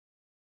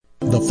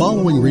The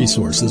following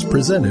resource is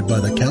presented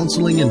by the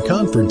Counseling and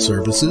Conference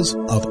Services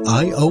of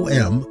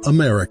IOM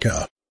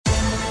America.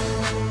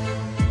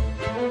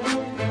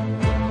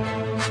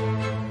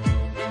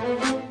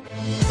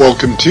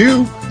 Welcome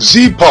to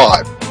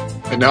Z-Pod,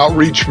 an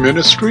outreach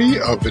ministry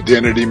of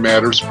Identity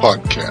Matters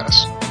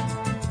podcast.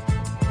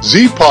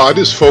 Z-Pod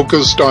is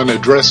focused on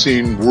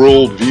addressing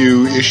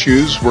worldview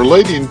issues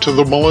relating to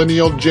the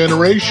millennial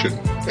generation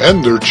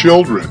and their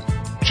children,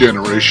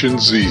 Generation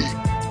Z.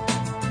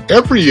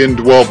 Every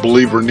indwelt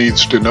believer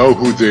needs to know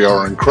who they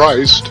are in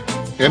Christ,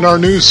 and our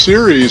new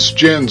series,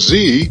 Gen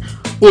Z,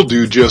 will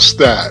do just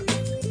that,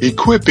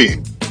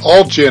 equipping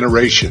all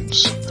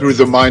generations through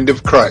the mind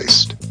of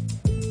Christ.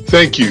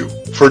 Thank you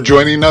for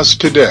joining us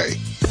today.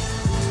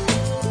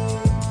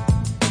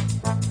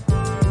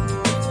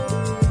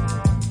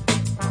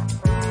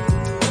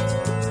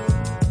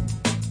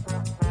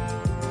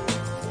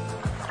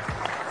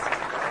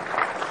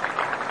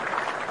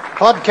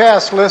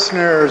 Podcast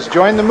listeners,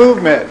 join the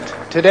movement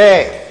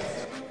today.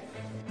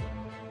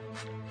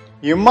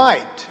 You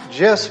might,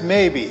 just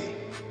maybe,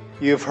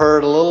 you've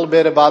heard a little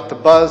bit about the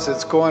buzz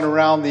that's going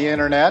around the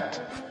internet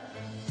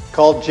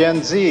called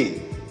Gen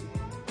Z.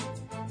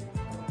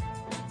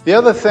 The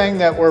other thing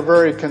that we're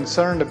very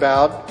concerned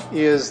about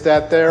is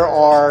that there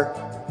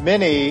are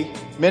many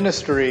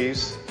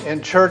ministries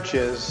and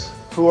churches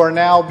who are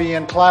now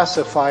being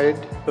classified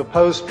the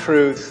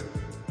post-truth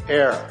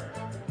era.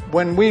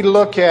 When we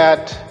look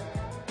at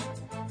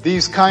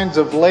these kinds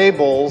of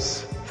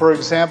labels, for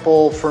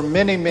example, for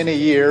many, many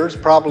years,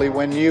 probably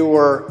when you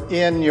were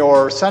in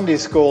your Sunday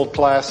school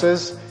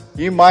classes,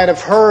 you might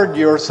have heard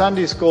your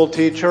Sunday school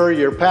teacher,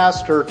 your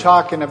pastor,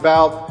 talking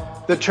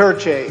about the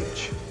church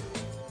age.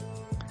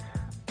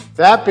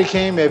 That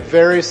became a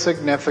very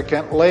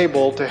significant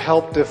label to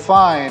help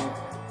define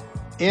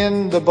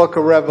in the book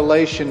of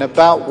Revelation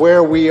about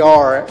where we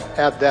are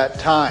at that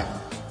time.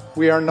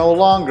 We are no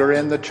longer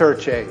in the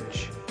church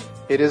age.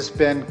 It has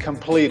been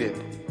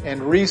completed,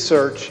 and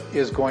research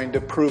is going to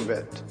prove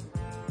it.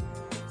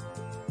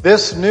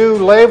 This new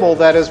label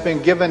that has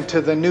been given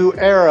to the new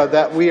era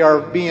that we are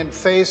being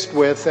faced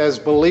with as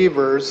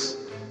believers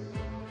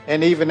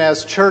and even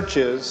as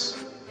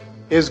churches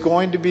is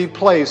going to be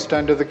placed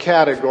under the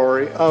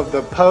category of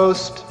the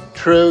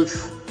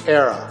post-truth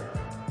era.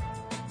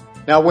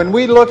 Now, when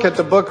we look at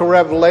the book of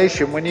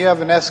Revelation, when you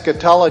have an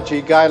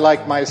eschatology guy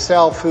like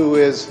myself who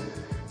is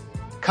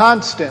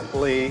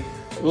constantly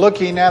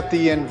looking at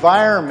the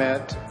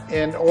environment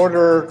in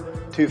order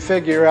to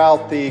figure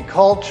out the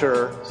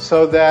culture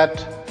so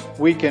that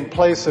we can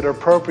place it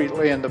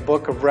appropriately in the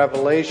book of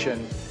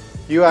Revelation,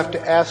 you have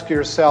to ask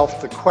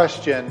yourself the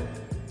question,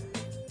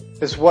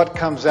 is what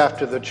comes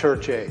after the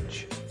church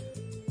age?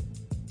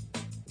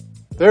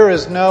 There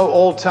is no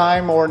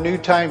old-time or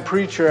new-time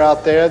preacher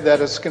out there that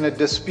is going to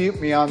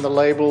dispute me on the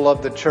label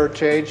of the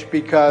church age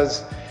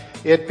because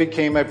it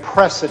became a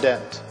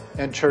precedent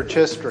in church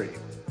history.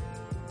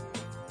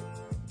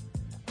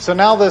 So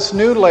now this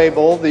new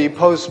label, the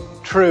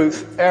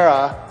post-truth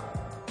era,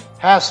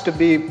 has to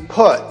be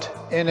put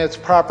in its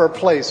proper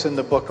place in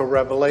the book of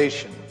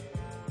Revelation.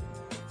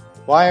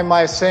 Why am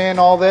I saying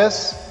all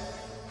this?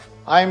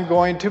 I'm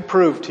going to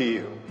prove to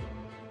you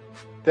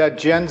that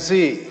Gen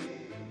Z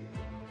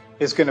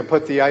is going to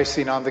put the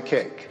icing on the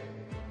cake.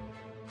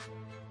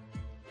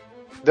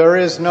 There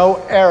is no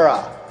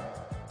era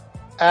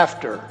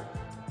after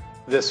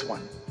this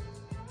one.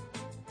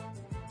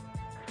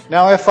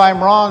 Now, if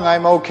I'm wrong,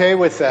 I'm okay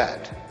with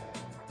that.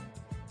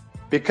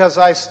 Because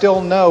I still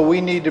know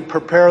we need to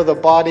prepare the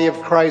body of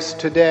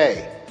Christ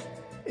today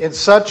in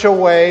such a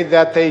way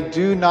that they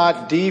do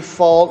not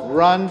default,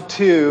 run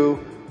to,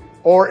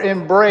 or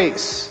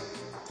embrace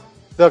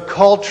the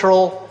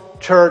cultural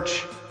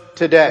church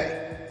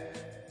today.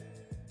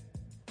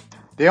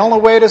 The only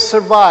way to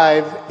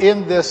survive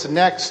in this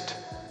next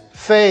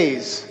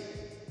phase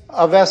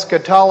of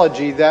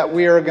eschatology that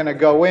we are going to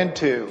go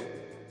into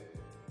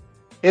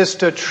is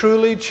to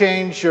truly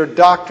change your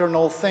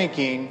doctrinal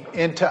thinking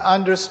into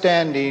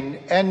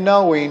understanding and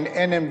knowing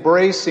and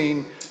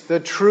embracing the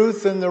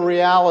truth and the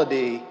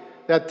reality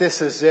that this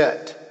is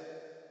it.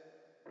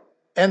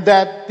 And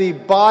that the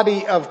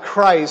body of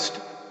Christ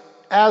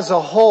as a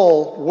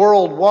whole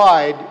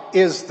worldwide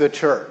is the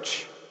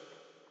church.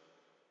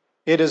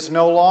 It is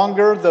no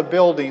longer the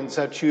buildings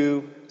that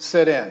you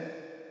sit in.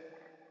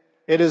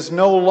 It is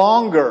no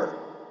longer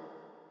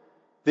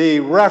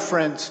the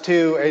reference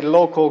to a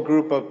local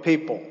group of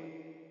people.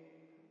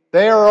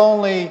 They are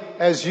only,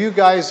 as you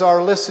guys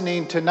are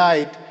listening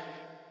tonight,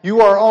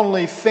 you are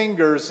only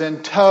fingers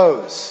and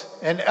toes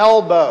and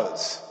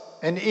elbows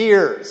and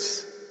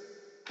ears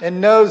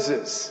and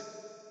noses.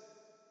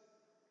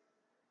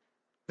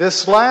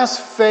 This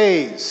last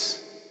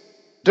phase,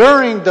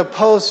 during the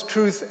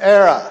post-truth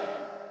era,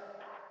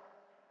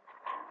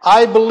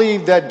 I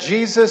believe that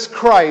Jesus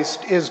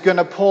Christ is going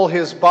to pull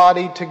his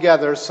body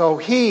together so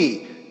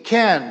he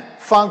can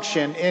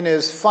function in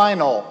his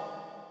final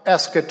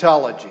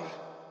eschatology.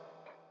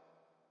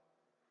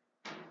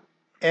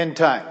 End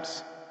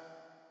times.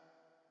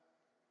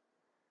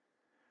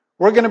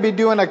 We're going to be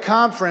doing a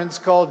conference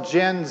called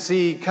Gen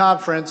Z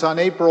Conference on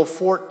April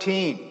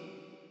 14.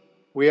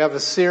 We have a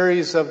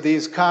series of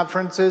these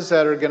conferences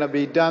that are going to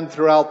be done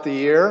throughout the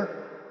year.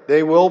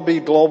 They will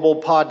be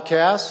global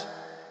podcasts.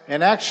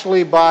 And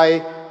actually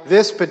by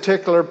this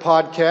particular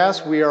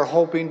podcast, we are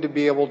hoping to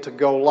be able to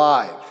go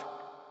live.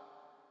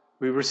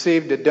 We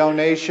received a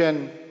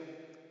donation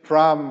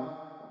from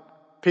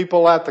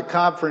people at the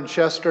conference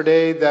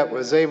yesterday that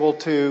was able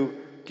to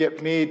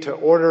get me to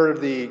order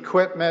the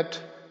equipment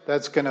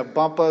that's going to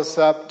bump us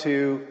up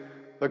to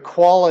the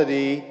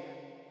quality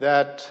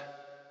that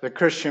the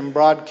Christian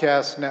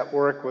Broadcast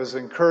Network was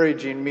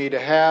encouraging me to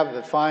have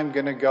if I'm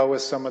going to go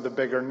with some of the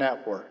bigger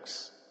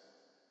networks.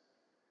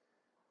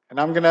 And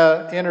I'm going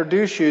to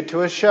introduce you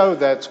to a show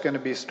that's going to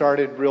be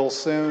started real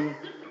soon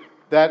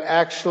that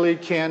actually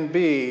can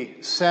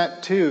be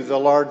sent to the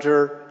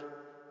larger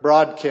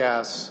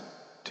broadcasts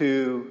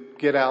to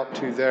get out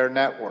to their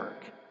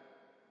network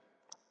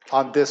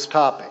on this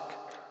topic.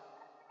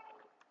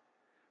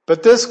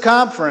 But this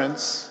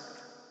conference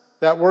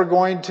that we're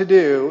going to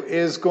do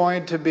is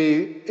going to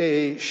be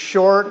a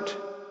short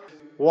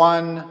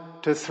 1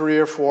 to 3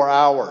 or 4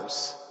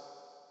 hours.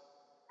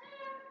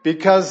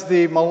 Because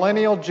the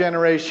millennial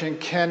generation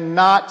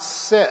cannot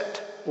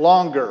sit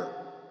longer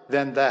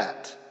than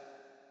that.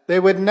 They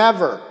would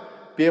never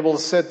be able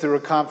to sit through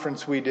a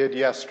conference we did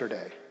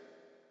yesterday.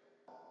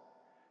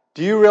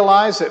 Do you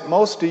realize that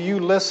most of you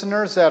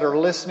listeners that are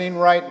listening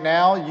right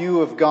now,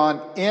 you have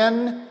gone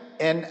in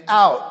and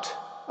out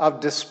of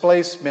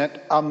displacement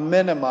a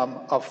minimum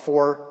of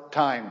 4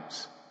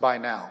 times by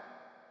now?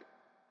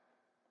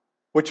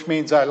 Which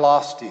means I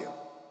lost you.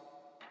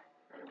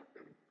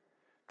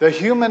 The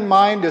human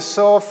mind is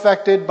so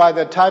affected by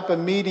the type of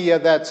media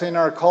that's in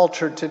our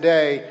culture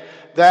today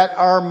that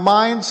our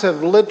minds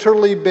have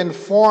literally been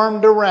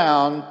formed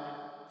around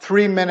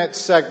 3-minute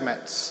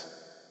segments.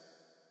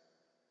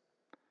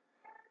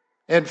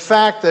 In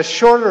fact, the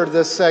shorter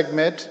the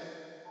segment,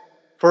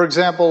 for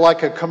example,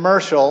 like a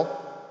commercial,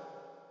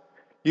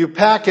 you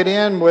pack it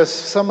in with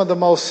some of the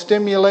most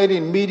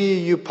stimulating media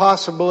you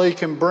possibly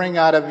can bring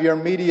out of your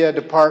media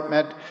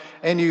department,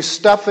 and you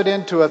stuff it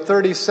into a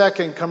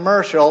 30-second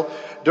commercial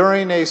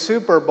during a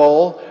Super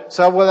Bowl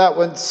so that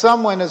when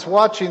someone is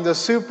watching the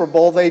Super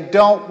Bowl, they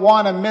don't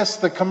want to miss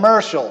the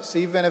commercials,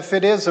 even if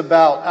it is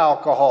about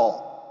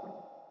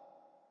alcohol.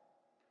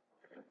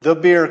 The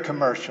beer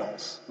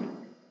commercials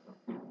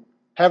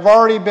have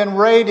already been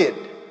rated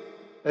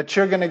that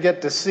you're going to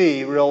get to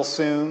see real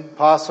soon,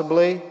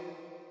 possibly,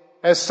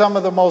 as some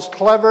of the most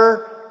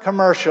clever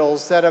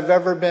commercials that have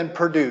ever been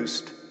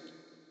produced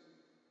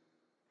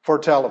for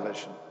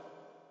television.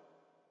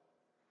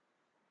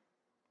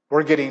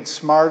 We're getting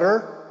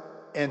smarter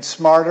and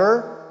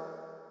smarter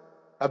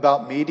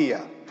about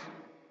media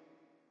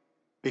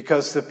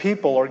because the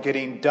people are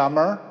getting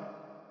dumber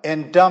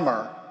and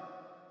dumber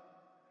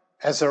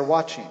as they're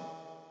watching.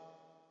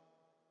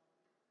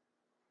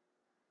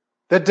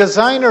 The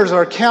designers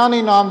are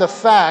counting on the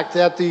fact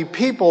that the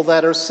people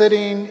that are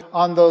sitting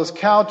on those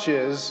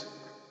couches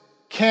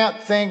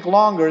can't think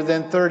longer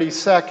than 30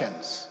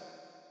 seconds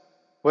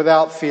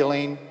without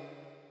feeling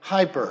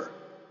hyper.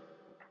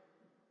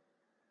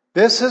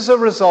 This is a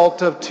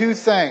result of 2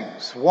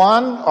 things.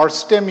 1 are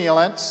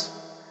stimulants.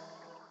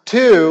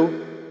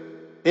 2,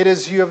 it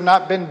is you have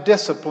not been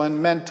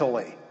disciplined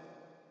mentally.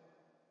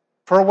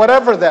 For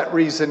whatever that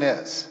reason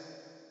is.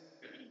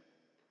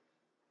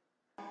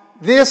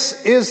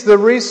 This is the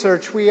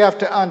research we have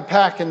to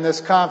unpack in this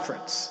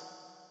conference.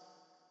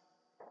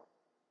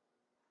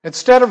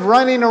 Instead of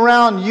running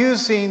around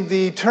using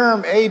the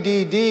term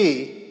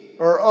ADD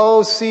or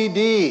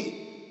OCD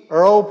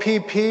or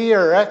OPP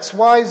or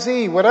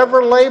XYZ,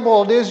 whatever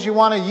label it is you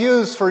want to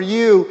use for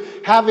you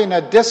having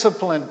a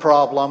discipline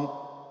problem,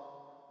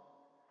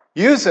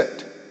 use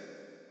it.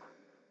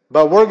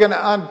 But we're going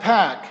to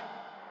unpack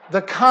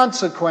the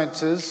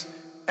consequences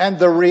and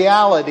the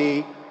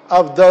reality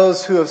of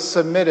those who have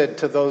submitted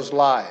to those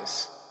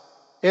lies.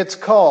 It's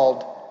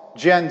called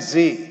Gen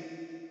Z.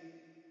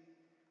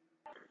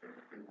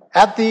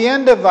 At the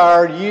end of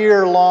our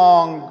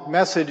year-long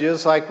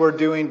messages like we're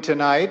doing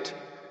tonight,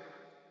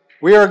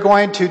 we are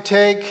going to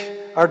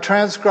take, our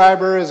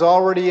transcriber has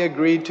already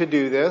agreed to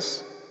do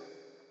this.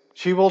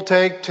 She will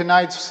take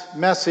tonight's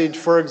message,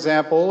 for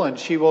example, and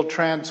she will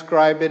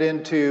transcribe it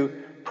into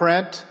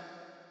print.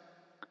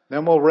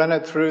 Then we'll run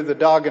it through the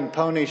Dog and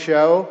Pony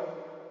Show.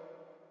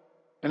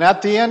 And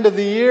at the end of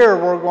the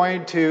year, we're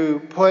going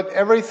to put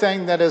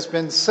everything that has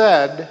been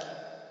said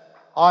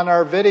on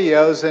our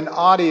videos and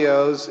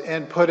audios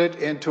and put it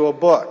into a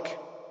book.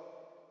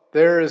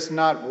 There is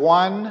not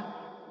one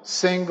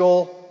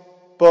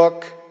single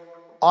book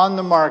on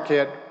the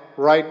market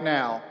right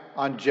now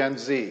on Gen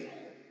Z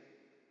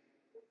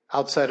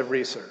outside of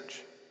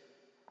research.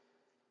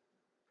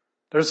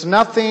 There's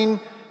nothing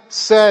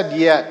said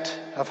yet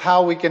of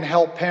how we can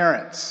help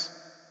parents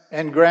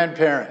and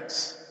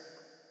grandparents,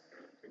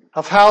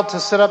 of how to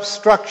set up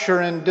structure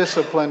and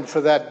discipline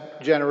for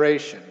that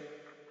generation.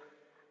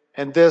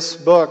 And this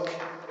book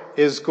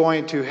is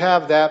going to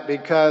have that,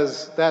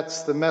 because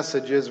that's the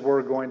messages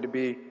we're going to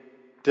be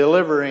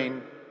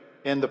delivering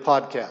in the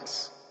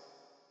podcasts.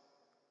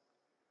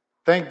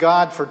 Thank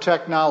God for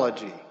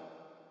technology.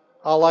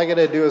 All I got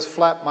to do is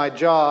flap my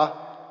jaw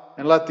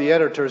and let the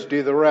editors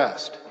do the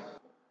rest.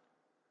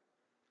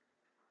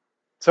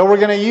 So we're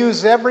going to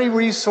use every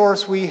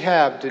resource we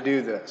have to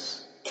do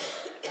this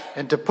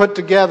and to put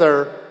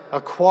together a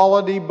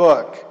quality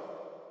book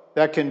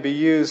that can be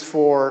used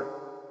for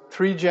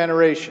 3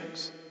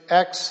 generations,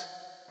 X,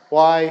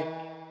 Y,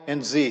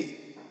 and Z.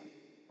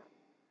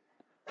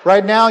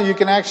 Right now you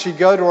can actually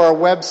go to our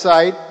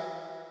website,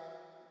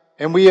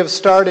 and we have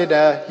started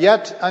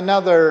yet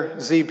another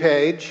Z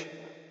page.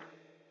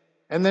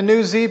 And the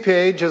new Z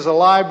page is a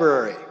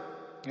library.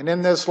 And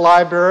in this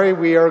library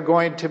we are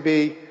going to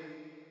be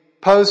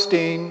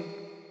posting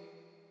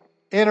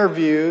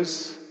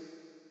interviews,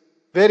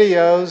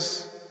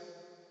 videos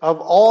of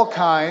all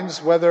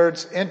kinds, whether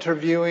it's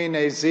interviewing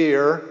a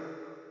Zer,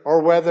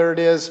 or whether it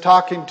is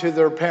talking to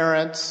their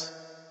parents,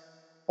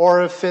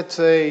 or if it's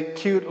a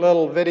cute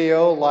little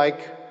video like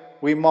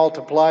we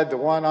multiplied the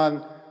one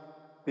on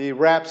the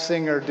rap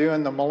singer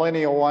doing the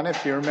millennial one,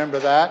 if you remember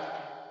that.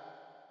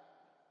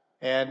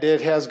 And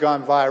it has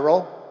gone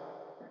viral.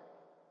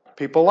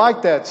 People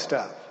like that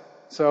stuff.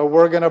 So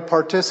we're going to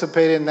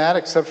participate in that,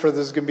 except for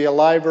there's going to be a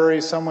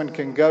library someone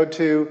can go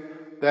to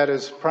that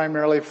is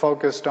primarily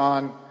focused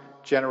on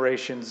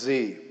Generation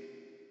Z.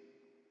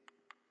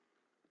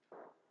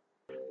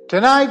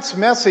 Tonight's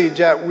message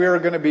that we're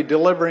going to be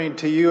delivering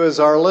to you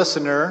as our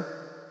listener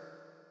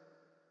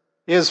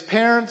is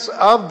parents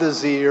of the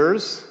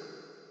Zers,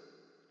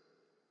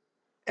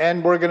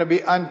 and we're going to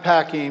be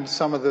unpacking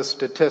some of the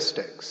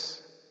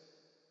statistics.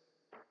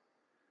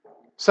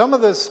 Some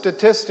of the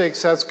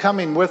statistics that's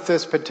coming with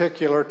this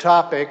particular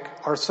topic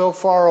are so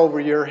far over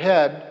your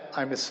head,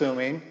 I'm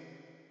assuming,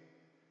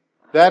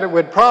 that it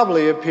would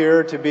probably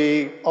appear to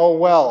be, oh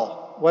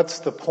well, what's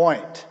the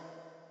point?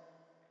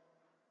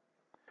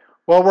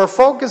 Well, we're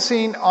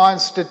focusing on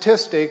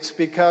statistics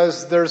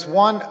because there's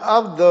one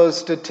of those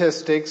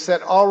statistics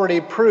that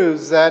already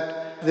proves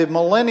that the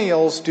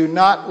millennials do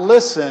not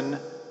listen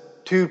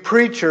to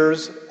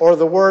preachers or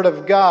the Word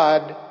of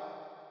God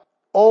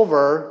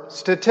over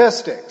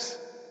statistics.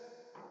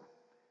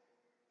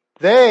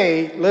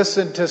 They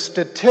listen to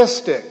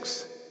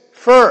statistics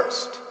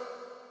first.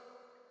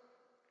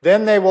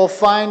 Then they will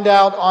find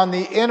out on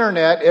the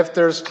internet if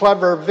there's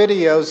clever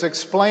videos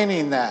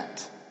explaining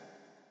that.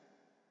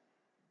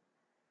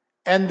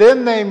 And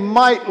then they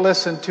might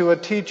listen to a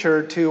teacher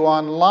or two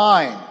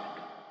online.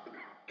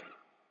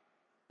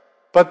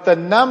 But the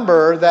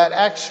number that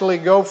actually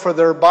go for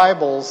their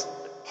Bibles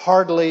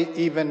hardly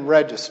even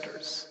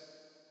registers.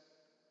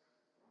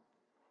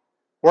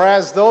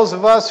 Whereas those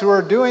of us who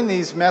are doing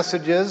these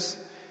messages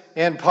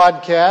and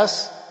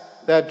podcasts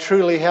that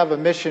truly have a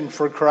mission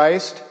for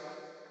Christ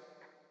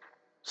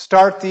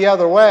start the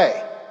other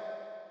way.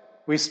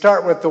 We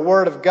start with the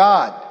Word of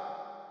God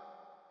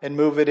and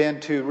move it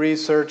into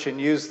research and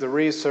use the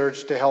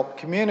research to help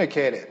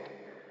communicate it.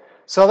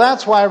 So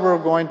that's why we're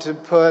going to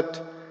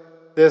put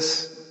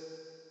this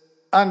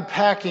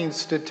unpacking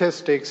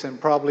statistics in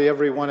probably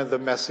every one of the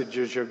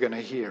messages you're going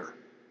to hear.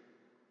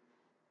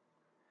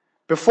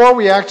 Before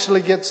we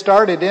actually get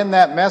started in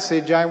that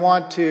message, I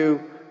want to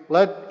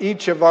let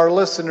each of our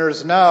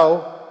listeners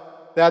know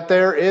that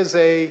there is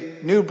a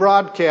new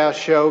broadcast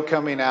show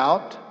coming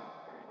out.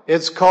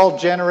 It's called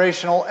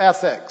Generational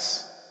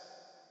Ethics.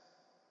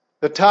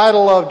 The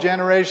title of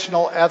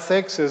Generational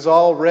Ethics has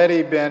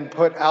already been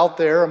put out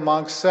there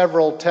amongst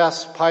several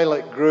test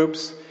pilot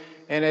groups,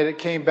 and it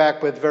came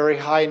back with very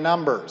high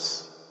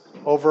numbers.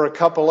 Over a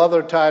couple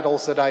other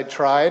titles that I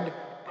tried,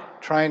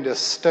 trying to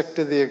stick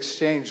to the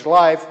exchange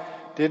life,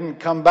 didn't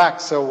come back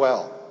so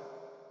well.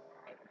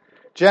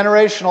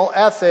 Generational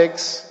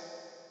Ethics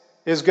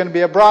is going to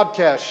be a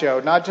broadcast show,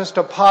 not just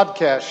a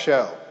podcast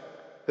show.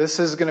 This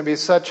is going to be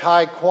such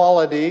high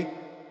quality,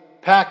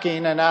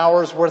 packing an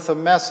hour's worth of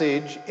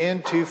message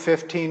into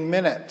 15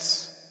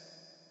 minutes.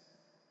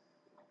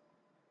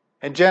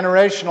 And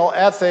Generational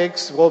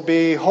Ethics will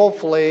be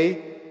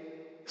hopefully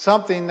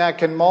something that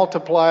can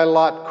multiply a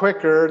lot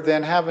quicker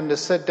than having to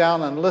sit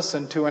down and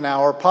listen to an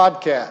hour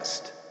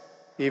podcast,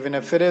 even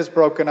if it is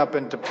broken up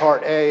into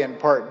part A and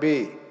part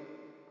B.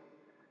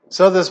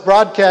 So this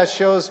broadcast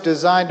show is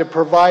designed to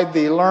provide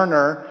the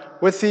learner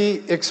with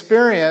the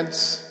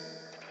experience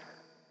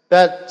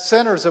that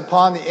centers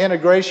upon the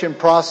integration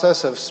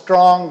process of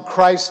strong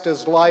Christ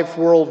as life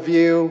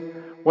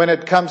worldview when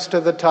it comes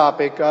to the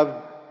topic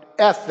of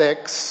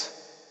ethics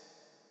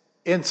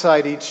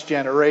inside each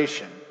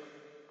generation.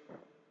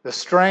 The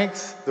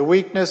strength, the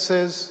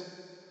weaknesses,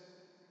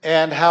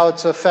 and how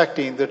it's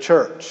affecting the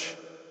church.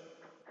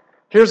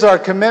 Here's our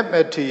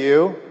commitment to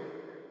you.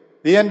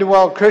 The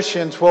indwelt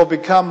Christians will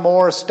become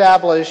more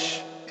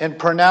established and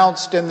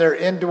pronounced in their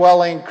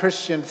indwelling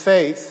Christian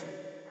faith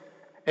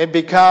and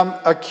become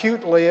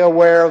acutely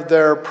aware of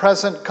their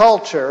present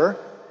culture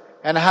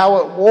and how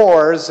it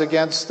wars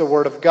against the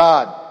Word of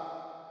God,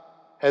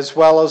 as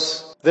well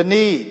as the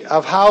need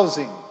of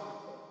housing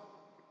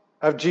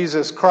of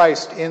Jesus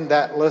Christ in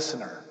that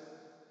listener.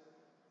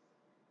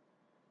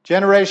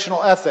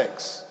 Generational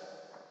ethics.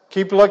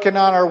 Keep looking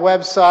on our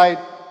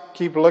website.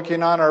 Keep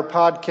looking on our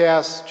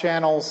podcast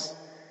channels.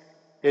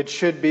 It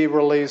should be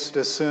released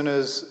as soon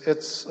as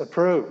it's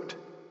approved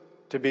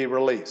to be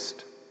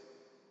released.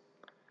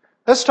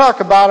 Let's talk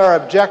about our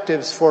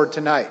objectives for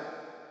tonight.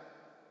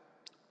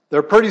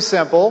 They're pretty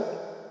simple.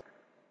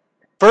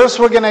 First,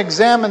 we're going to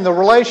examine the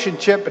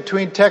relationship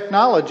between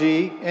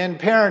technology and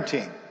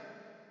parenting.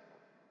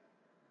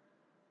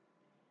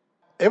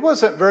 It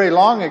wasn't very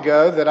long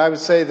ago that I would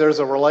say there's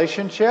a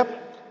relationship.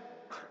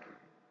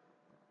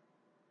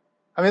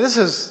 I mean, this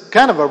is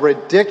kind of a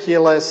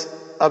ridiculous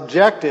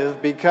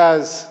objective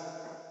because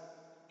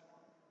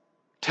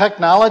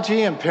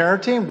technology and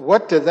parenting,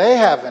 what do they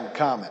have in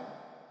common?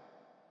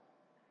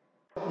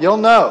 You'll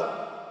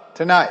know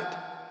tonight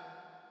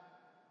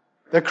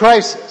the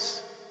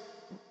crisis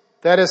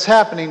that is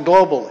happening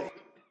globally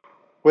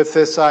with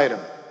this item.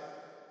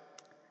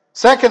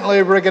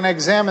 Secondly, we're going to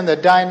examine the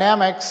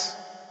dynamics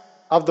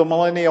of the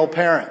millennial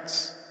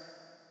parents.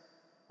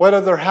 What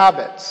are their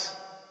habits?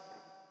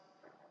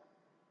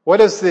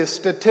 What is the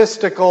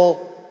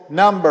statistical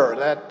number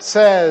that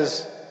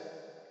says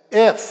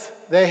if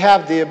they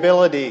have the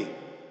ability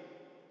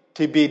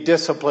to be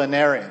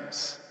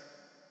disciplinarians?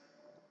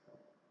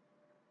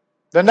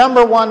 The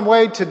number one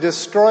way to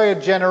destroy a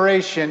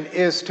generation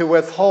is to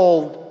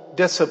withhold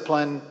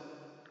discipline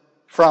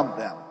from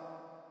them.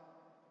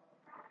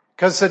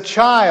 Because the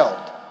child,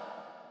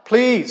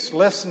 please,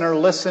 listener,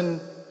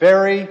 listen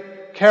very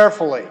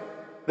carefully.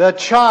 The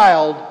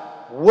child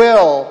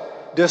will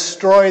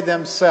destroy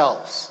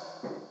themselves.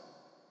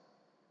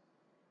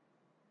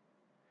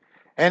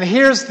 And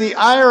here's the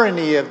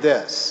irony of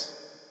this.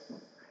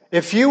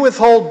 If you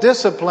withhold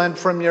discipline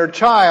from your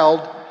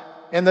child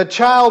and the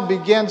child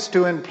begins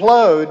to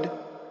implode,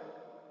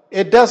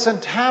 it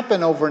doesn't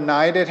happen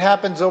overnight. It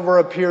happens over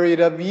a period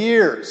of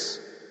years.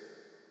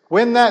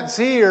 When that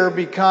Zer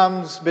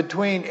becomes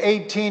between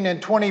 18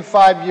 and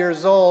 25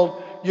 years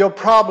old, you'll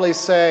probably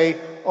say,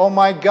 "Oh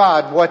my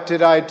God, what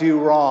did I do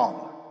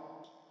wrong?"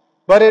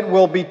 But it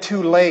will be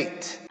too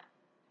late.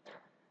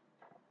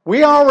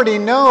 We already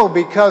know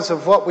because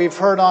of what we've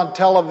heard on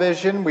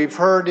television, we've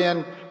heard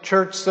in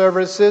church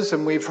services,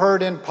 and we've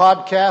heard in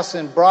podcasts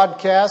and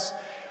broadcasts,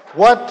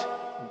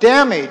 what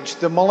damage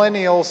the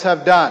millennials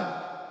have done.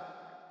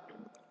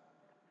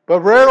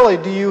 But rarely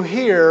do you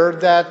hear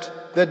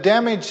that the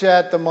damage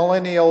that the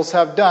millennials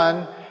have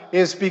done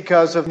is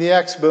because of the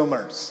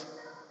ex-boomers.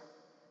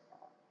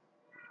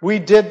 We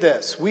did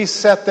this. We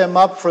set them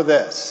up for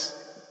this.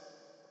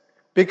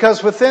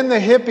 Because within the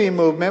hippie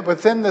movement,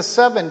 within the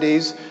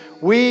 70s,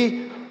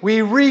 we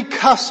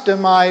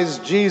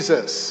recustomized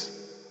Jesus.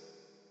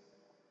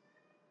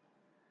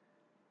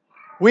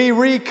 We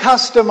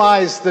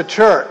recustomized the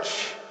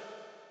church.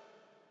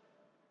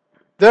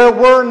 There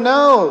were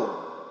no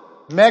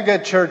mega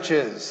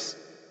churches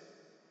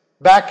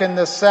back in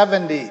the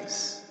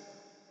 70s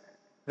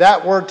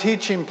that were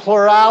teaching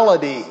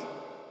plurality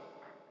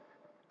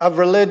of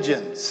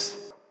religions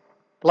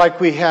like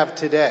we have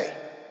today.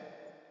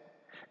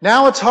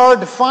 Now it's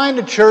hard to find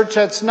a church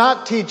that's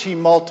not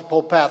teaching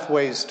multiple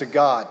pathways to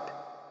God.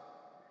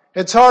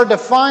 It's hard to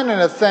find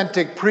an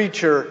authentic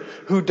preacher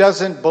who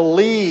doesn't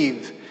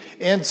believe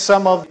in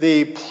some of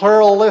the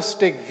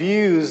pluralistic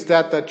views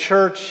that the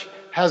church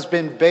has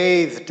been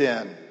bathed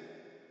in.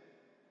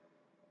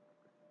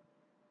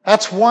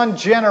 That's one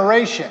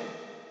generation.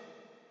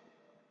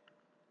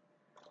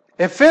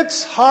 If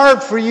it's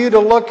hard for you to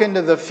look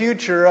into the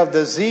future of the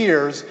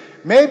Zers,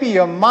 maybe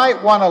you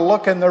might want to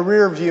look in the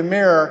rearview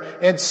mirror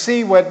and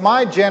see what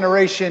my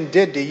generation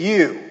did to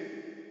you.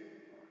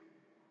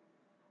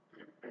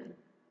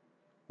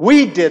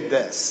 We did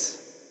this.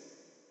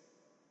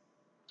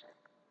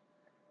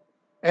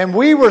 And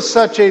we were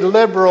such a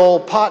liberal,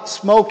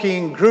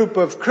 pot-smoking group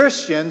of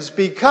Christians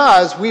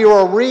because we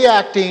were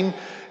reacting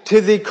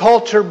to the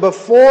culture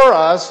before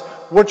us,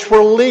 which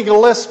were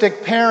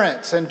legalistic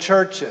parents and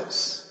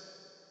churches.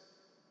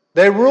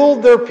 They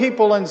ruled their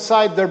people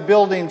inside their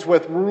buildings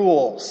with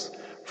rules,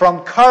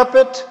 from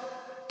carpet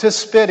to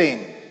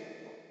spitting.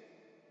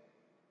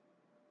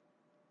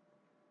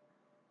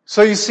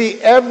 So you see,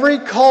 every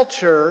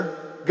culture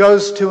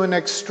goes to an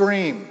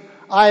extreme.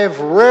 I have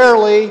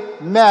rarely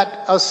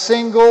met a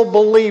single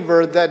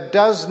believer that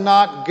does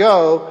not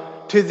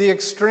go to the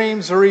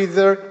extremes or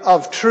either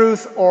of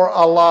truth or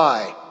a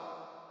lie.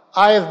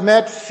 I have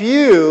met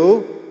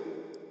few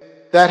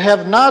that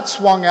have not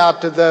swung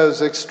out to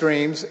those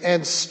extremes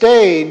and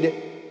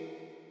stayed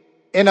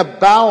in a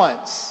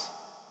balance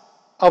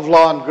of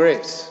law and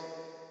grace.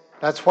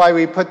 That's why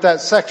we put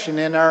that section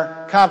in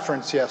our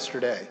conference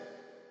yesterday.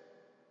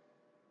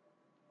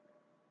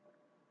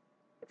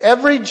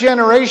 Every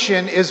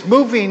generation is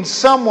moving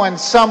someone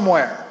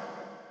somewhere.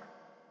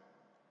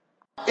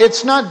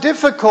 It's not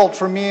difficult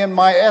for me in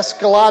my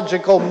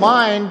eschatological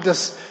mind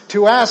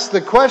to ask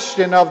the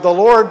question of the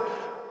Lord,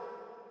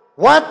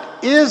 what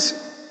is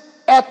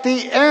at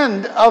the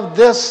end of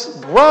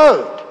this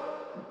road?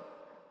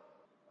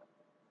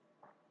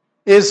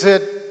 Is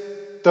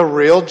it the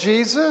real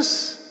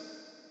Jesus?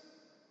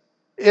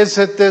 Is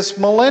it this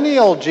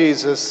millennial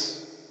Jesus?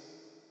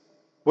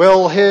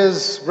 Will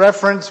his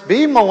reference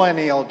be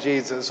millennial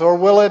Jesus, or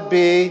will it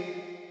be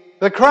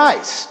the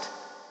Christ?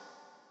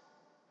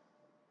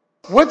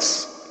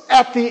 What's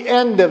at the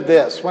end of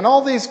this? When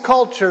all these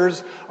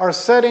cultures are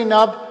setting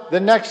up the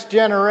next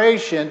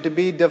generation to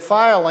be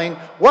defiling,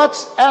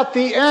 what's at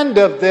the end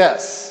of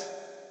this?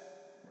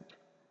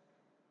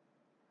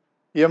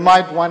 You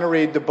might want to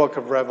read the book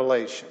of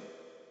Revelation.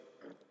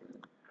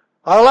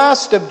 Our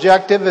last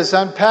objective is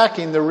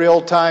unpacking the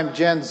real-time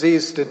Gen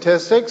Z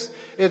statistics.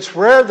 It's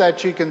rare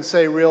that you can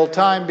say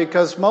real-time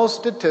because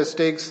most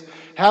statistics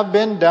have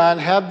been done,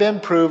 have been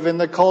proven,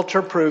 the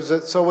culture proves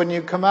it. So when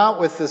you come out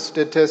with the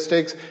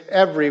statistics,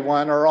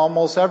 everyone or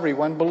almost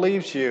everyone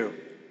believes you.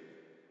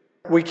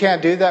 We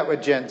can't do that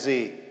with Gen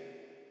Z.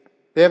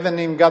 They haven't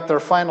even got their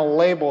final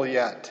label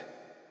yet.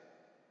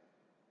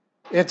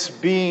 It's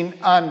being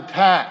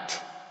unpacked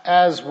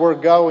as we're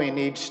going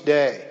each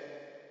day.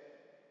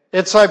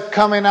 It's like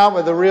coming out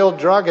with a real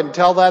drug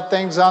until that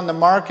thing's on the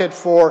market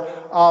for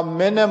a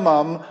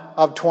minimum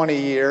of 20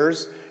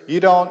 years. You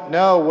don't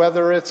know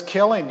whether it's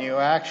killing you,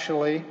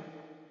 actually.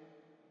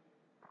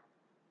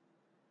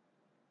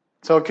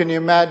 So can you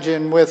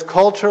imagine with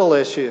cultural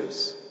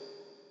issues?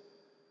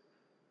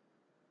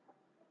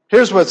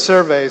 Here's what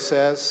survey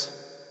says.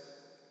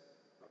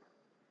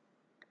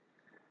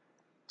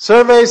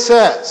 Survey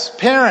says,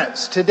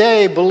 parents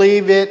today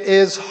believe it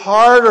is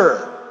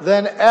harder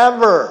than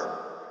ever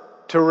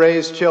to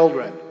raise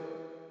children.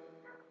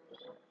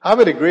 I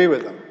would agree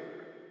with them.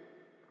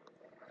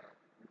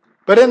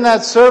 But in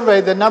that survey,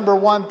 the number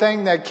one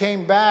thing that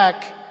came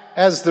back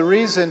as the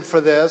reason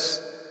for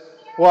this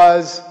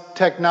was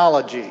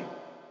technology.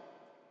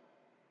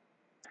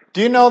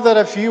 Do you know that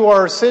if you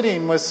are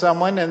sitting with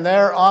someone and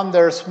they're on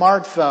their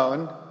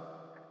smartphone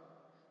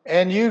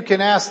and you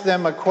can ask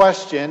them a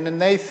question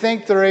and they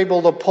think they're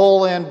able to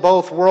pull in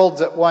both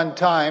worlds at one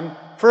time,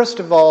 first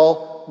of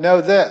all,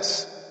 know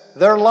this: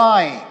 they're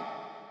lying.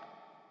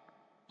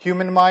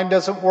 Human mind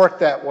doesn't work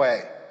that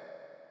way.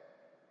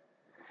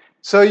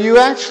 So you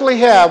actually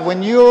have,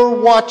 when you're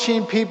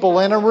watching people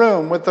in a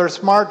room with their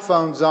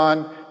smartphones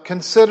on,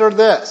 consider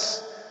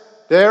this.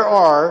 There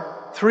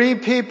are 3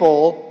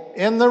 people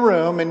in the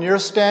room and you're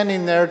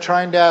standing there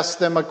trying to ask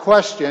them a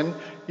question.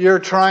 You're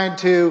trying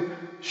to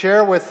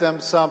share with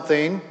them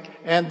something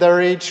and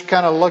they're each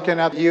kind of looking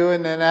at you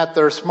and then at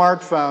their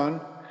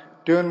smartphone,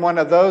 doing one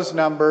of those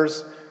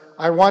numbers.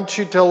 I want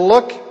you to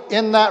look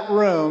in that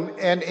room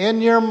and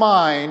in your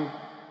mind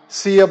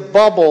see a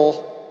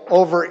bubble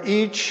over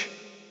each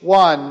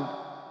one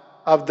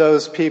of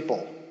those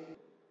people.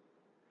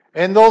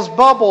 And those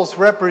bubbles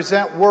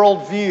represent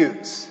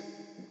worldviews.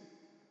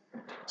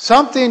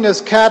 Something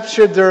has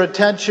captured their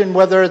attention,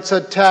 whether it's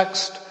a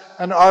text,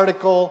 an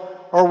article,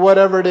 or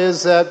whatever it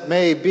is that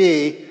may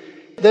be.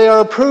 They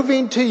are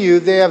proving to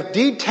you they have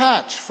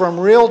detached from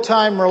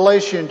real-time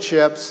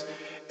relationships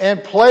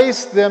and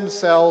placed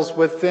themselves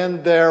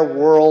within their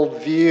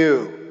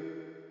worldview.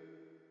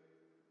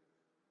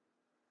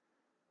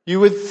 You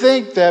would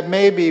think that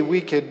maybe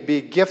we could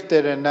be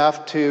gifted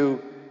enough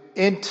to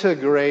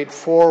integrate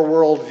 4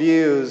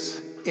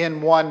 worldviews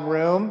in one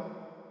room,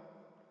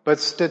 but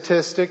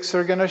statistics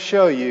are going to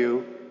show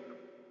you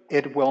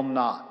it will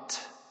not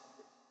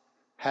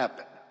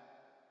happen.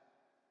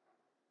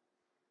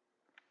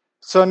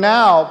 So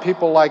now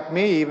people like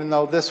me, even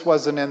though this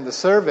wasn't in the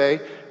survey,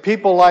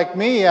 people like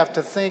me have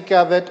to think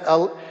of it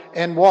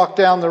and walk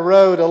down the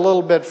road a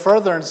little bit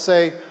further and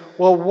say,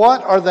 well,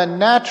 what are the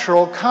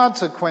natural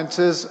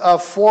consequences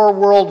of 4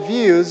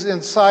 worldviews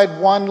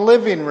inside one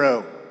living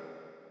room?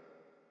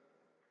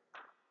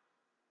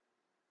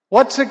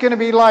 What's it going to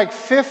be like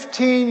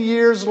 15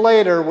 years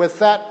later with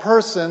that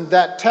person,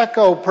 that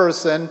techo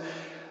person,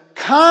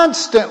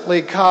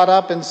 constantly caught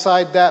up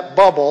inside that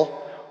bubble?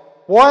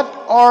 What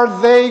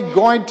are they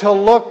going to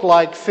look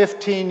like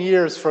 15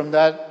 years from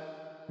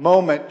that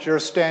moment you're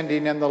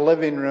standing in the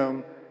living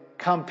room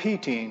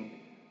competing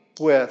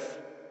with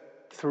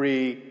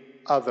 3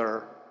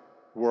 other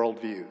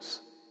worldviews?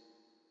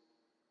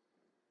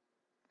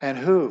 And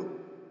who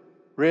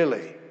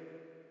really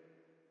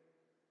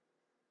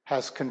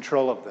has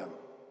control of them?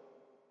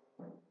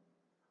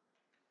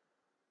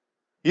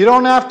 You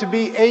don't have to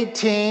be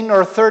 18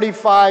 or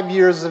 35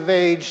 years of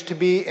age to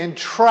be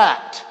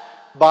entrapped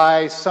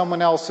by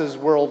someone else's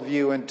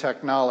worldview and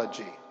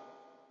technology.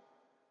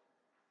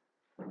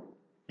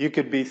 You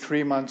could be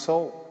 3 months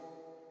old.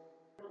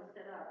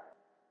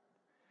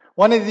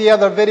 One of the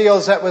other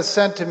videos that was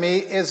sent to me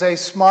is a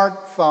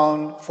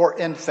smartphone for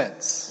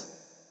infants.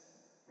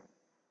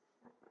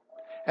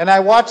 And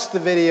I watched the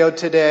video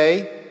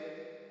today,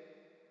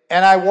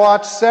 and I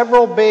watched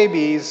several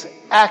babies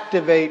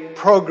activate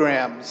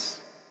programs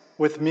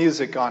with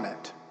music on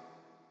it.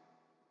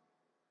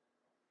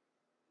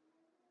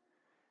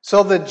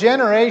 So the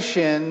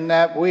generation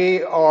that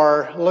we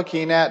are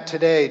looking at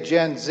today,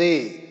 Gen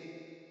Z,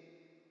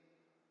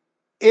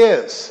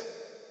 is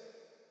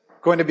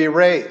going to be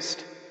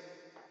raised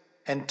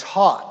and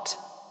taught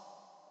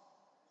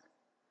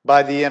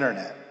by the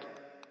internet.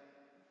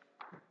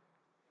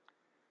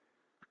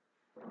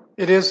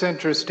 It is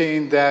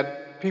interesting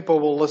that people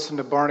will listen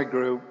to Barna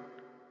Group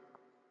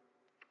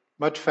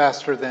much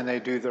faster than they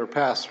do their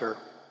pastor.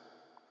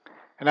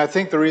 And I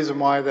think the reason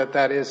why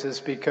that is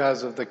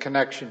because of the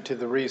connection to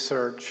the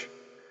research.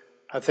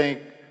 I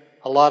think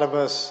a lot of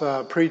us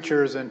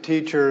preachers and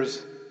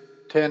teachers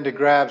tend to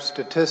grab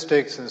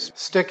statistics and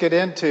stick it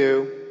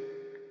into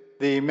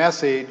the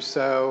message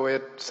so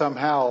it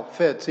somehow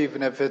fits,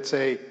 even if it's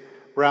a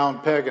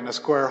round peg in a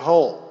square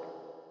hole.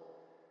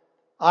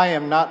 I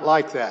am not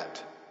like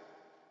that.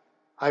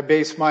 I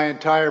base my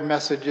entire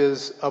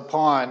messages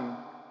upon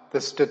the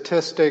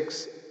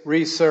statistics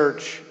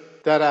research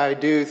that I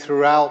do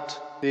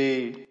throughout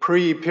the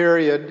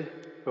pre-period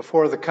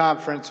before the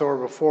conference or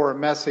before a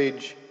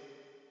message,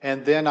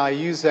 and then I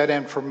use that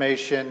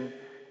information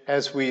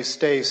as we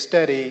stay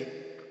steady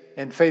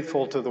and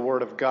faithful to the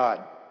Word of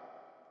God.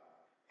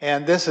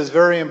 And this is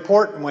very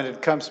important when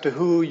it comes to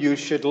who you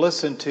should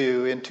listen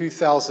to in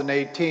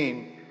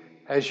 2018.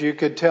 As you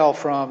could tell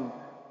from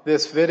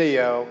this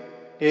video,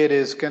 it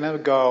is going to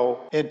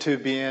go into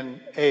being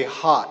a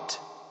hot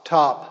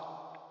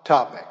top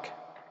topic.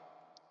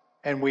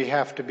 And we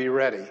have to be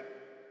ready.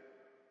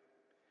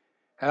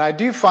 And I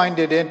do find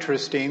it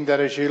interesting that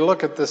as you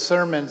look at the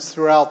sermons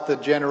throughout the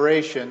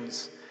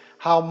generations,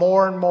 how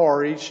more and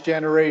more each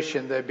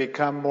generation they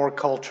become more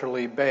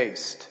culturally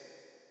based,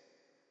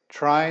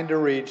 trying to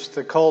reach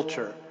the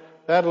culture.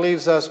 That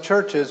leaves us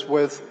churches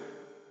with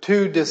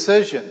two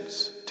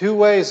decisions, two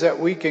ways that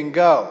we can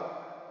go.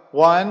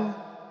 One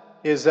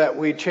is that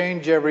we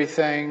change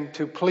everything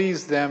to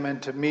please them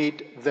and to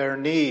meet their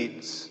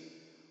needs.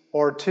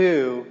 Or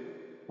two,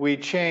 we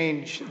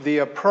change the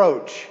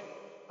approach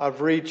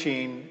of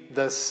reaching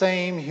the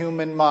same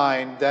human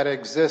mind that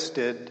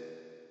existed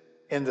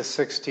in the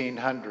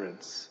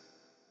 1600s.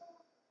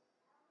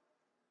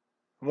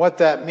 What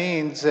that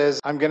means is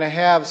I'm going to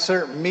have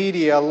certain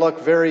media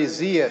look very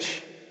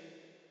Z-ish.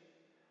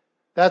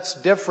 That's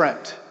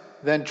different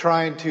than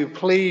trying to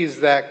please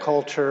that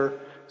culture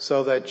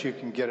so that you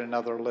can get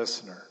another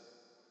listener.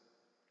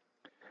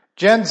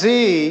 Gen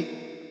Z,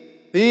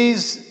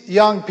 these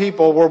young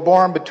people were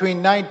born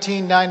between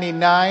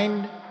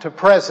 1999 to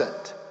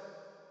present.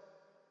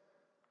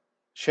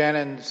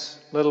 Shannon's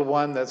little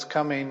one that's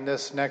coming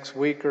this next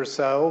week or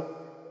so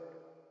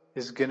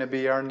is going to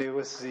be our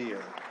newest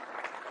Zer.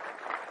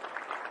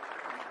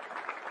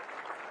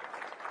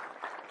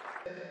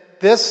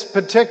 This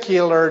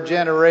particular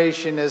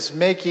generation is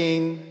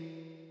making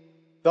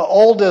the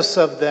oldest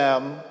of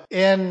them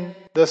in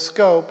the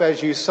scope,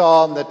 as you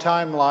saw in the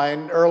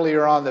timeline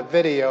earlier on the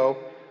video,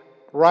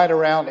 right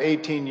around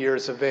 18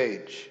 years of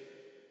age.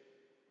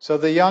 So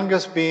the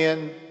youngest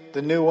being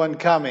the new one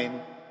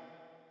coming,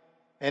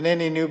 and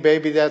any new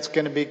baby that's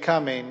going to be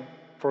coming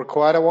for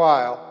quite a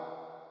while.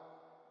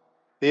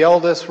 The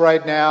oldest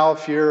right now,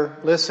 if you're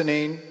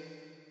listening,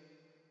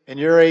 and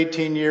you're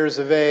 18 years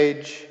of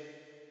age,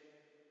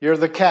 you're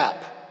the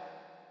cap.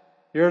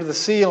 You're the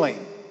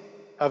ceiling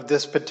of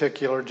this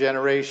particular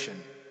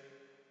generation.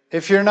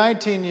 If you're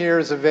 19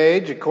 years of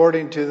age,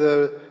 according to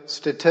the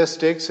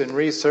statistics and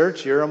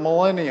research, you're a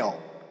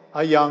millennial.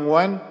 A young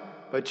one,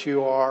 but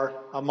you are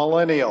a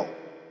millennial.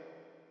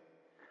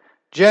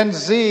 Gen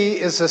Z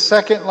is the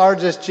second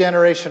largest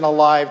generation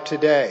alive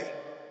today,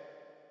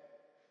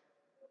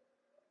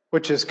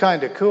 which is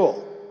kind of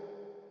cool.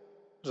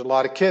 There's a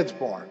lot of kids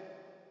born.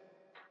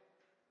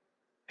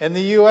 In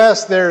the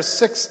U.S., there's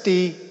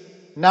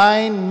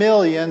 69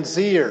 million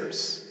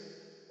Zers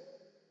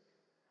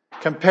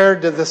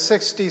compared to the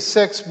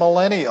 66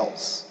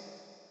 millennials,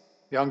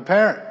 young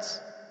parents.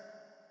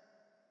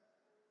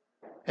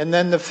 And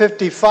then the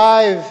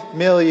 55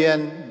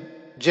 million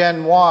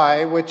Gen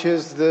Y, which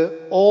is the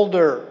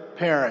older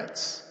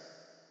parents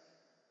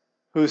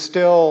who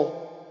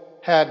still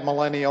had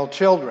millennial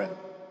children.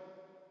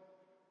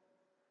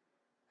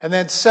 And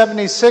then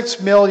 76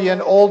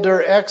 million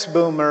older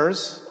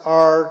ex-boomers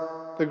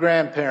are the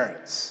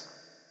grandparents.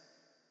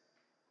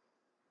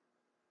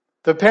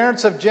 The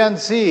parents of Gen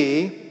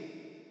Z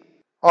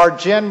are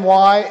Gen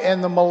Y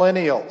and the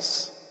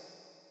millennials.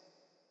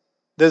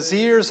 The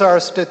Zers are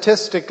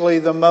statistically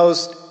the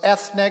most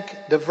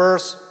ethnic,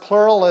 diverse,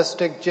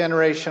 pluralistic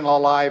generation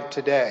alive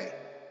today.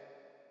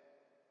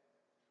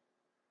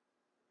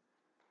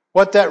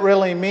 What that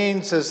really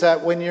means is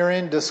that when you're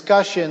in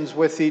discussions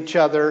with each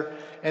other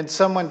and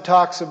someone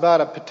talks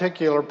about a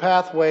particular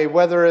pathway,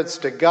 whether it's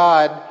to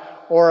God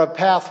or a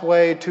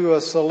pathway to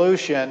a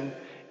solution,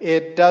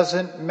 it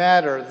doesn't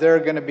matter. They're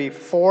going to be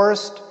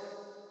forced,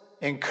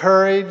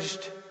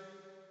 encouraged,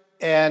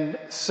 and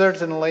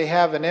certainly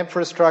have an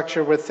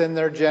infrastructure within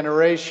their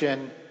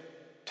generation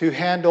to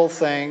handle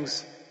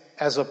things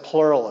as a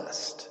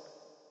pluralist.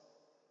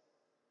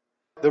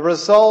 The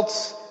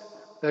results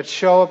that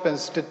show up in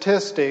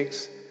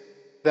statistics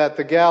that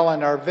the gal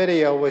in our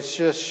video was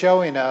just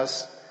showing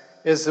us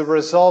is the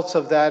results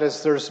of that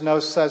is there's no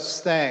such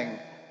thing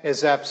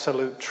as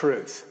absolute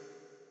truth.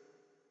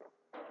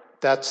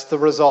 That's the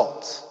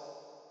results.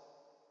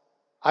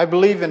 I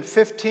believe in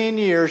 15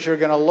 years you're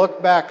going to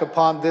look back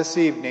upon this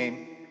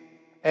evening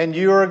and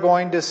you are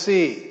going to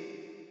see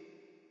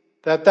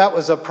that that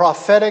was a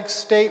prophetic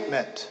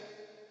statement,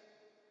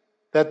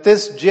 that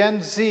this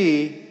Gen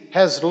Z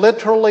has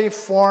literally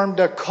formed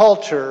a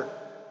culture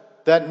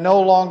that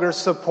no longer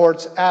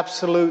supports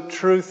absolute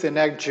truth in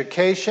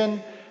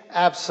education,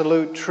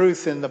 absolute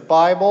truth in the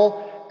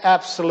Bible,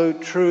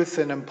 absolute truth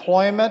in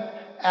employment,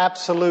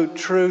 absolute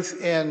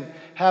truth in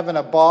having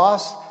a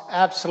boss,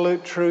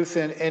 absolute truth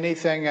in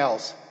anything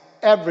else.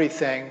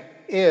 Everything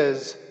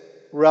is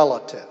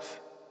relative.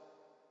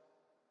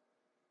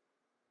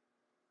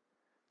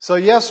 So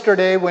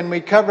yesterday, when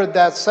we covered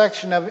that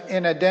section of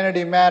in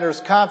Identity Matters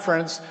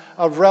Conference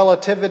of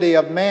relativity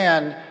of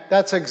man,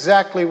 that's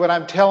exactly what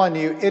I'm telling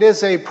you. It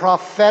is a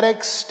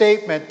prophetic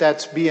statement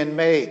that's being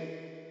made.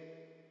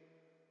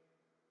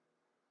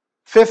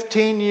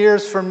 15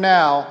 years from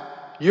now,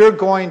 you're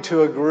going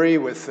to agree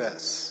with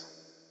this.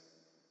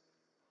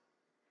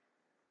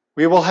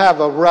 We will have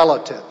a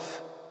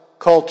relative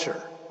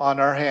culture on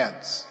our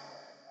hands.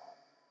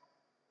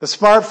 The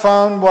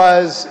smartphone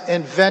was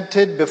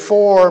invented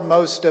before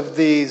most of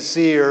these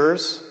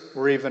Zers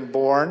were even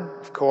born,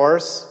 of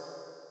course.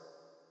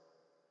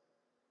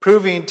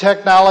 Proving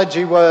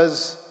technology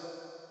was,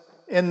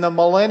 in the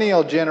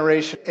millennial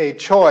generation, a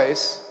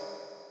choice,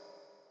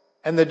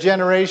 and the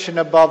generation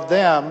above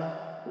them,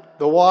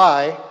 the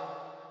Y,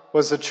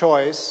 was a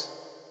choice.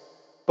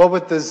 But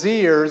with the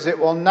Zers, it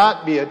will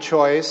not be a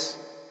choice,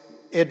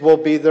 it will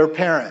be their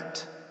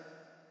parent.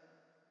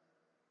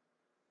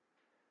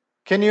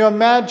 Can you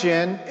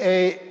imagine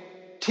a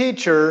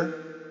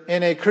teacher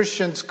in a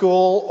Christian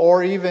school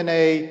or even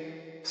a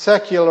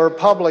secular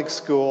public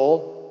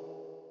school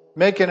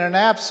making an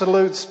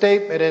absolute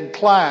statement in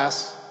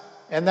class,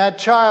 and that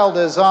child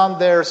is on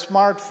their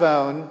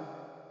smartphone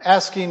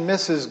asking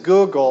Mrs.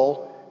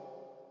 Google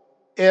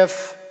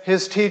if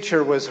his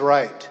teacher was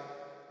right,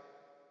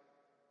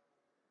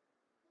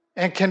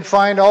 and can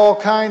find all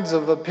kinds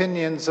of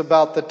opinions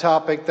about the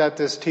topic that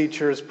this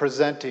teacher is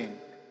presenting?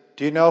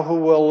 Do you know who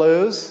will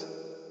lose?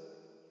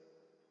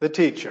 The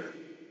teacher.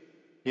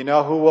 You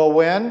know who will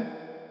win?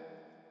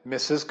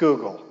 Mrs.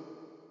 Google.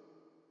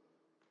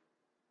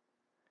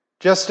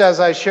 Just as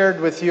I shared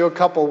with you a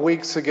couple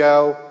weeks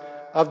ago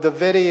of the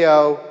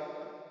video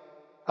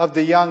of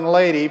the young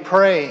lady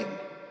praying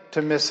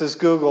to Mrs.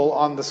 Google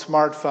on the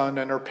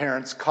smartphone, and her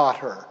parents caught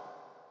her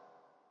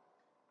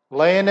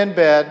laying in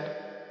bed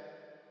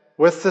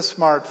with the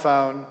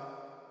smartphone,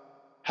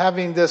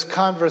 having this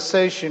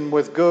conversation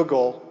with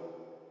Google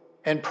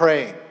and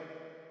praying.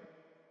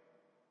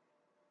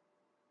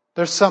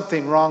 There's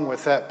something wrong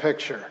with that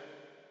picture.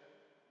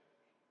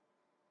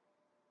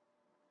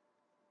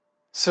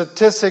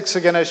 Statistics are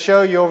going to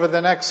show you over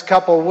the next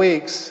couple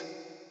weeks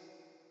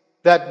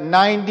that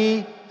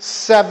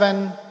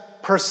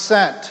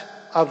 97%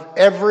 of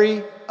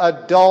every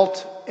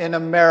adult in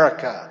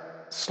America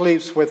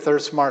sleeps with their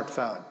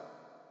smartphone.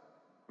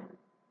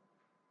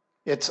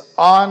 It's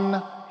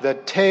on the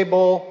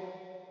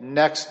table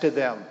next to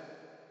them.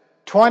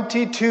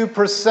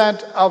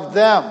 22% of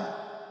them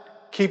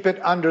keep it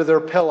under their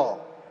pillow.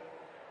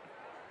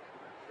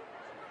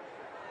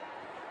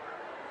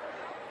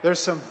 There's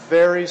some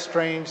very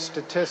strange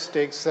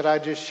statistics that I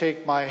just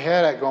shake my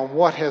head at going,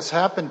 what has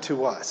happened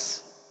to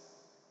us?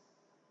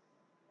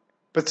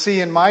 But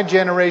see, in my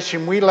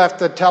generation, we left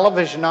the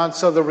television on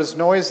so there was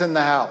noise in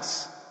the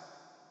house.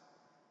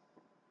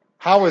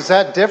 How is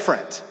that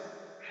different?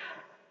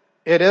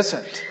 It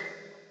isn't.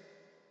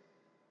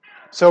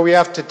 So we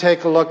have to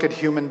take a look at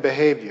human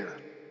behavior.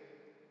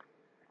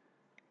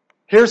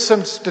 Here's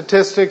some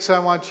statistics I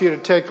want you to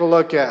take a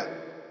look at.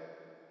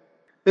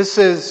 This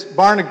is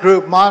Barna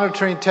Group.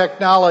 Monitoring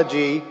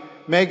technology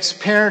makes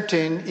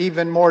parenting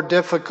even more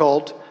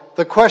difficult.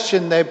 The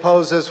question they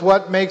pose is,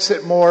 what makes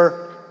it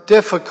more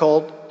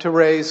difficult to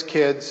raise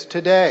kids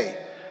today?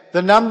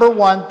 The number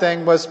one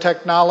thing was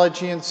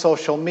technology and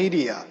social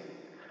media.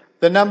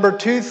 The number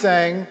two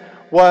thing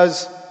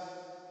was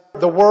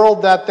the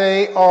world that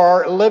they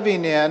are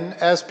living in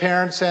as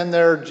parents and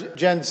their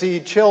Gen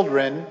Z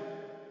children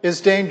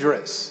is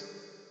dangerous.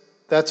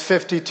 That's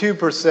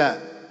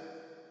 52%.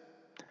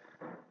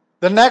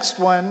 The next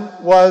one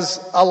was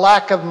a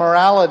lack of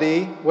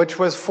morality, which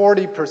was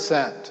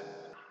 40%.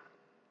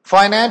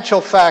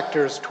 Financial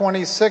factors,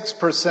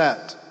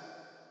 26%.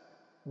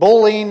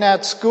 Bullying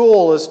at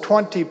school is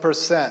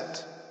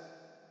 20%.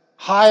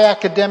 High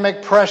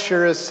academic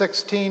pressure is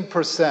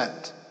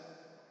 16%.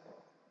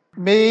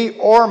 Me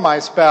or my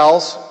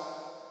spouse,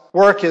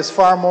 work is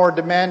far more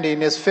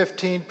demanding, is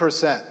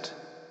 15%.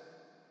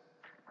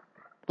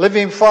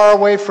 Living far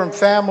away from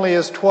family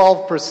is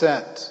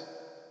 12%.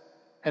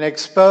 And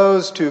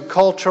exposed to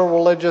cultural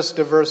religious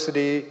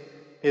diversity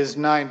is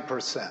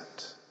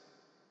 9%.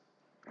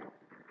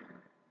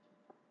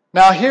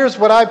 Now here's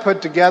what I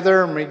put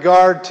together in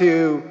regard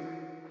to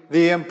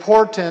the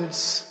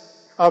importance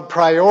of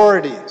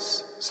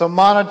priorities. So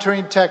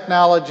monitoring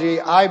technology,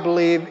 I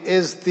believe,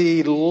 is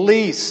the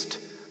least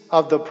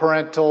of the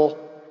parental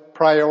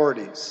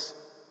priorities.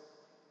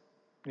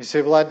 You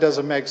say, well, that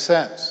doesn't make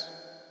sense.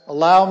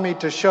 Allow me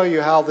to show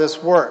you how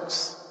this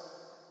works.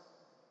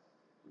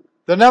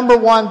 The number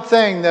one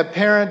thing that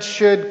parents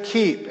should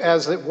keep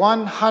as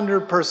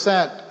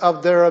 100%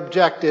 of their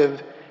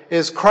objective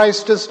is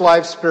Christus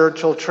life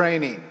spiritual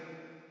training.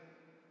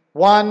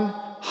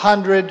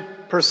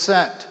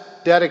 100%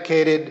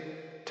 dedicated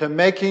to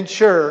making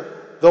sure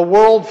the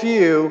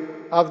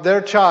worldview of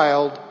their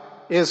child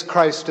is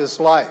Christus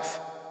life.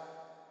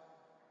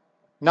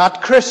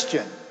 Not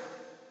Christian.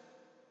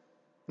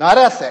 Not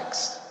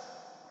ethics.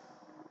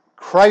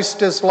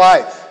 Christus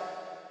life.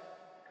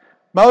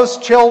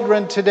 Most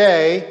children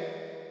today,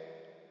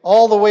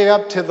 all the way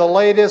up to the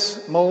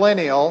latest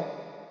millennial,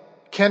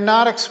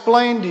 cannot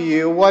explain to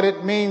you what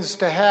it means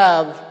to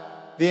have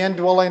the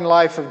indwelling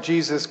life of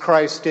Jesus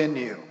Christ in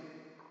you.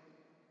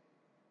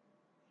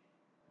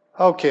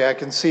 Okay, I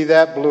can see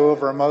that blew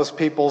over most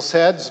people's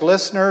heads.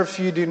 Listener, if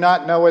you do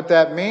not know what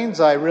that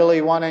means, I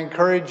really want to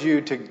encourage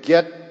you to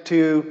get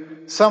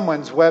to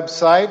someone's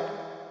website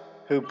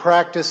who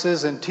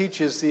practices and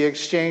teaches the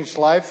exchanged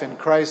life in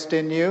Christ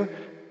in you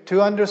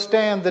to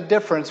understand the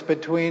difference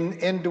between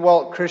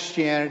indwelt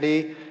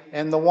Christianity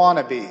and the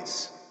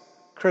wannabes,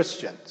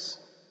 Christians.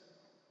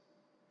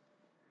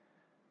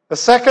 The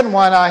second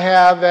one I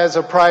have as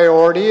a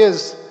priority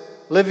is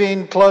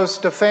living close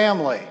to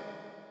family.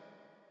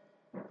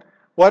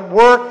 What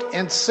worked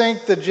and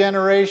synced the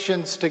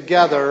generations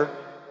together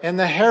and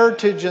the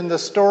heritage and the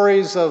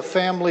stories of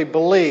family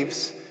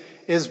beliefs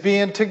is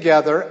being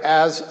together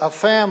as a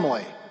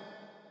family.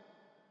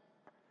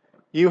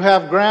 You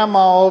have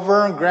grandma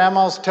over and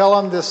grandma's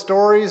telling the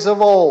stories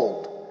of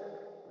old.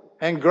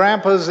 And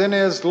grandpa's in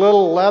his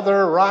little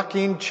leather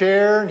rocking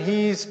chair and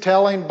he's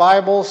telling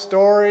Bible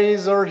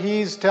stories, or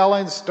he's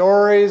telling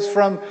stories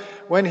from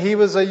when he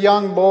was a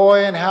young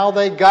boy and how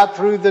they got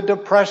through the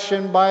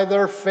Depression by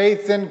their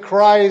faith in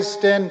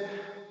Christ, and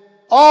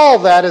all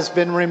that has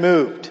been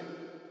removed.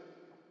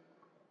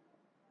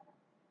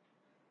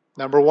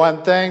 Number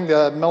one thing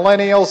the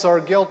millennials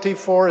are guilty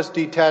for is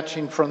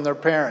detaching from their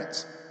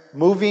parents,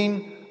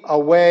 moving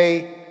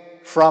away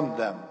from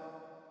them.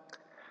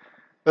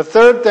 The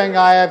third thing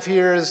I have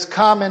here is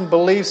common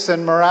beliefs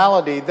and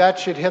morality. That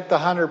should hit the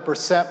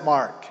 100%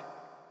 mark.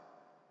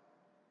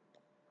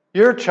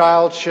 Your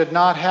child should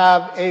not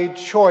have a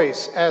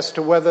choice as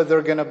to whether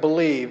they're going to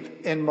believe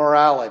in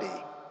morality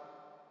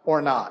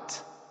or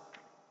not.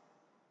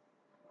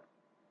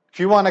 If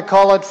you want to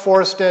call it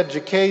forced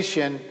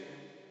education,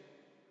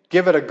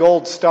 give it a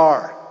gold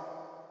star.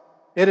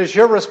 It is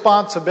your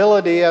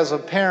responsibility as a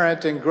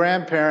parent and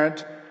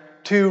grandparent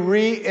to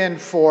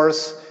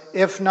reinforce,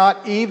 if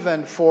not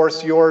even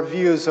force, your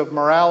views of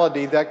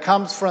morality that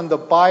comes from the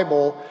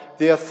Bible,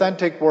 the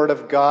authentic Word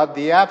of God,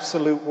 the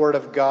absolute Word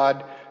of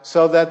God,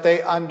 so that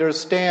they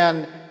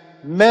understand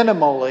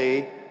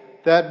minimally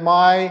that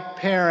my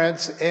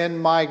parents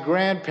and my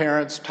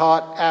grandparents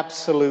taught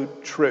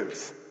absolute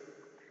truth.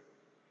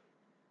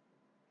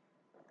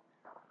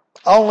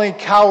 Only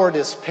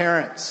cowardice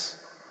parents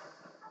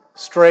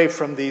stray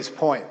from these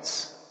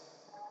points.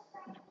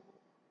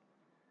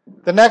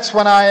 The next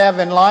one I have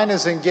in line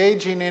is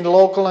engaging in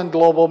local and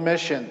global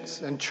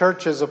missions, and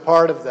church is a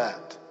part of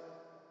that.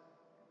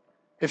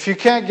 If you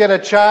can't get a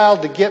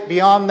child to get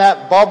beyond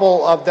that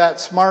bubble of that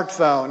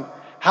smartphone,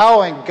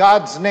 how in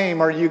God's name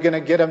are you going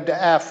to get them to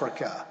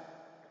Africa?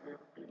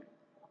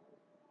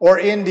 Or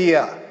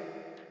India?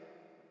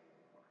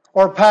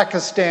 Or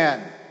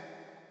Pakistan?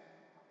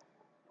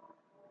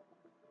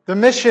 The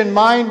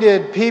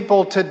mission-minded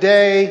people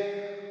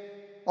today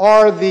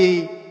are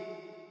the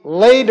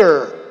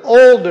later,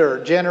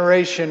 older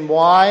generation.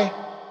 Why?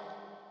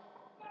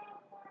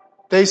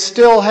 They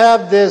still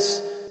have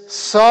this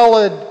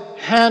solid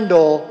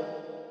handle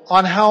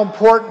on how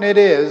important it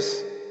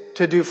is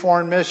to do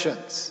foreign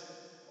missions.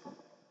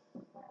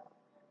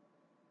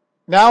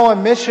 Now a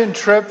mission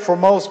trip for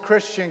most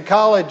Christian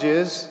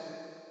colleges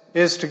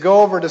is to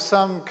go over to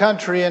some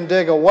country and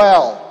dig a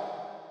well.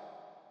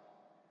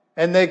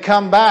 And they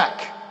come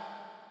back.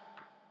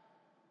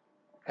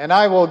 And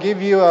I will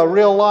give you a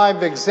real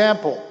live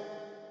example.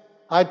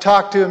 I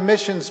talked to a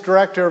missions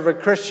director of a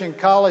Christian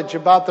college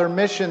about their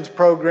missions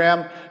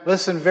program,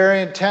 listened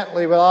very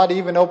intently without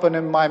even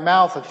opening my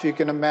mouth, if you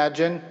can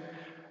imagine.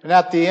 And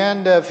at the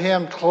end of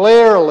him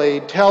clearly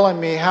telling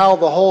me how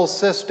the whole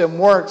system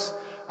works,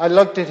 I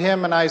looked at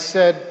him and I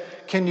said,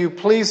 can you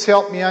please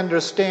help me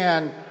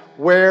understand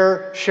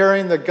where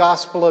sharing the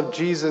gospel of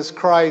Jesus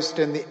Christ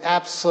and the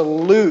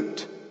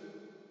absolute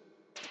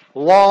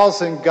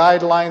laws and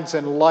guidelines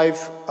and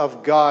life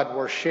of God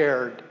were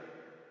shared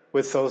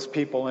with those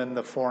people in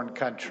the foreign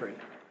country?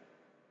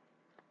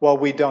 Well,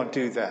 we don't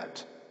do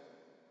that.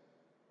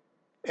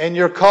 And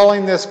you're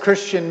calling this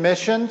Christian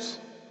missions?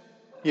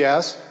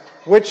 Yes.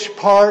 Which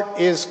part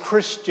is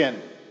Christian?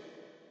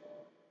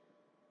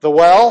 The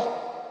well?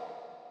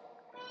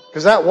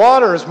 Because that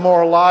water is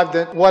more alive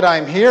than what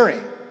I'm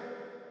hearing.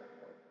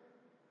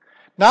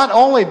 Not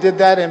only did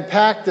that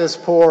impact this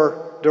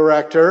poor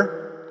director,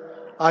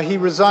 he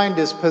resigned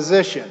his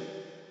position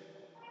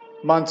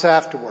months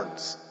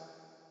afterwards.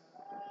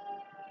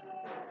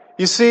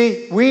 You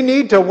see, we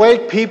need to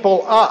wake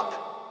people up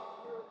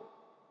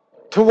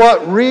to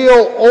what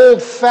real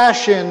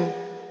old-fashioned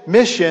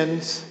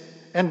missions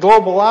and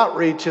global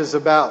outreach is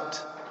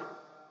about.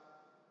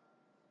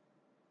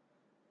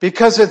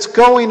 Because it's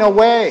going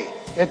away.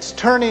 It's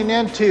turning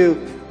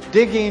into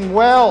digging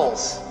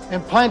wells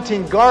and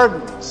planting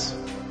gardens.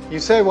 You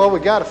say, well, we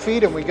got to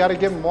feed them. We got to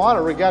give them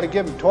water. We got to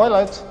give them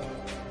toilets.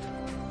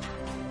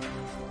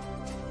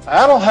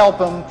 That'll help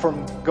them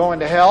from going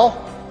to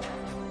hell.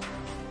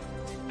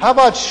 How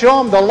about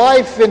show them the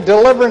life and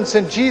deliverance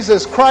in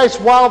Jesus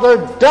Christ while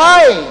they're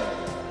dying?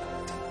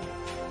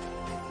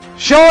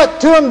 Show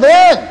it to them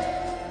then.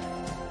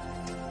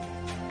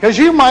 Because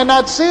you might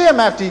not see them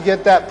after you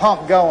get that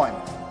pump going.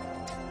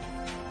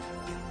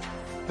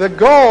 The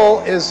goal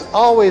is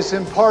always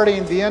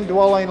imparting the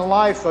indwelling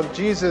life of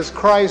Jesus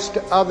Christ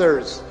to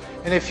others.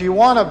 And if you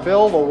want to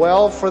build a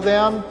well for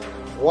them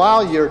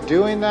while you're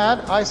doing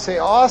that, I say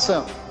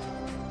awesome.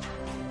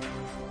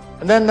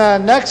 And then the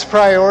next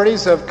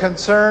priorities of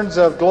concerns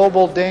of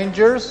global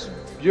dangers,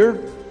 your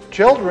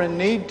children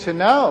need to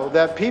know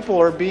that people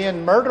are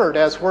being murdered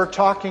as we're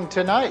talking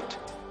tonight.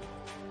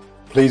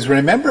 Please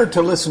remember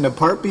to listen to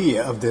Part B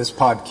of this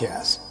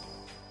podcast.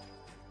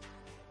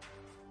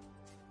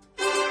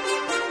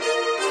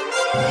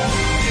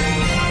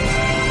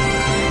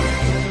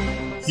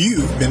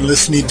 You've been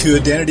listening to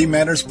Identity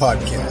Matters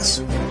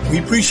Podcast. We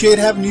appreciate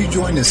having you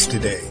join us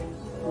today.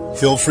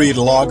 Feel free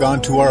to log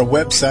on to our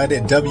website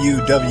at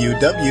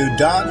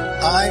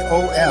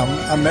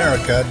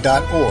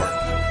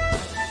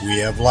www.iomamerica.org. We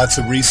have lots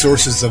of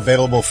resources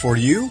available for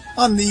you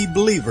on the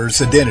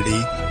believer's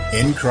identity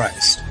in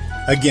Christ.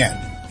 Again,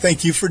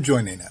 thank you for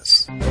joining us.